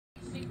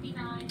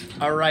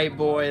Alright,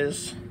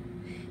 boys.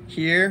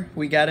 Here,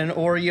 we got an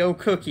Oreo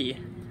cookie.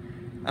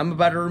 I'm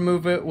about to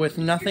remove it with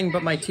nothing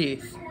but my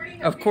teeth.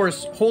 Of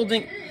course, of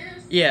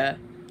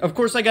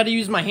course I gotta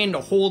use my hand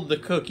to hold the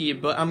cookie,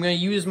 but I'm gonna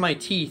use my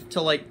teeth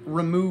to, like,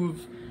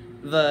 remove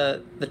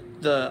the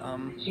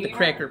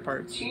cracker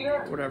parts.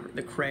 Whatever,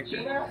 the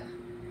cracker.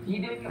 He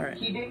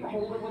didn't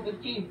hold it with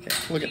his teeth.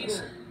 Okay, look at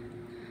this.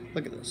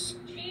 Look at this.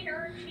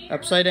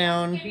 Upside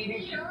down.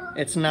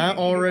 It's not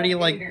already,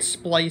 like,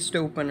 spliced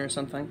open or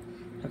something.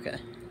 Okay.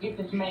 Get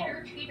this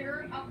man.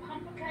 Cheater, a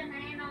pumpkin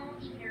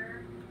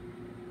eater.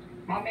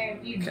 My man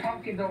eats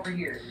pumpkins over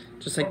here.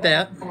 Just like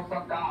that.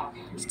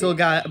 Still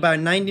got about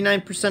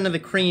 99% of the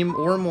cream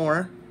or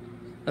more.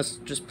 Let's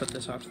just put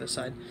this off to the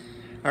side.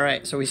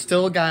 Alright, so we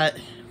still got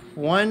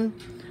one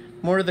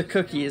more of the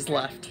cookies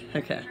left.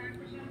 Okay.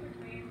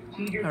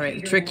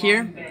 Alright, the trick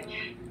here,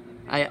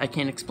 I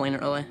can't explain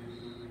it really.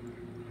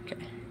 Okay.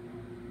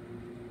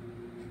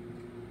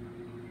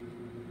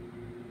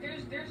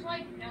 There's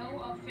like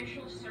no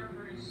official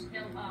servers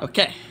still up.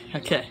 Okay.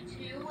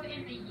 Two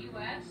in the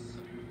US.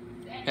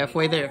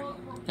 Halfway there.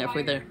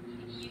 Halfway there.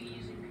 You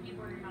using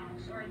keyboard and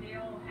mouse, or they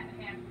all have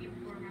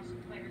keyboard and mouse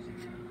players in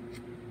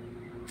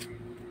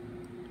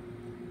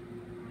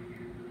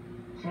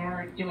them.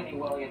 Alright, do any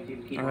well yet,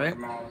 keyboard and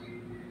mouse.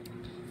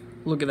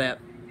 Look at that.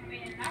 I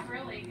mean, not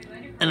really.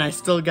 And I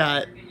still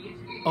got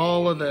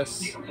all of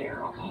this.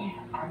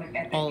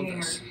 All of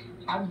this.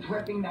 I'm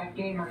dripping that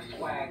gamer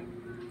swag.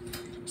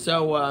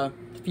 So,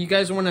 if you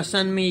guys want to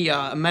send me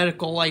a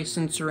medical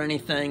license or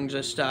anything,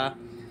 just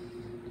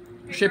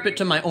ship it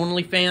to my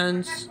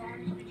OnlyFans.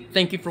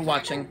 Thank you for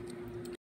watching.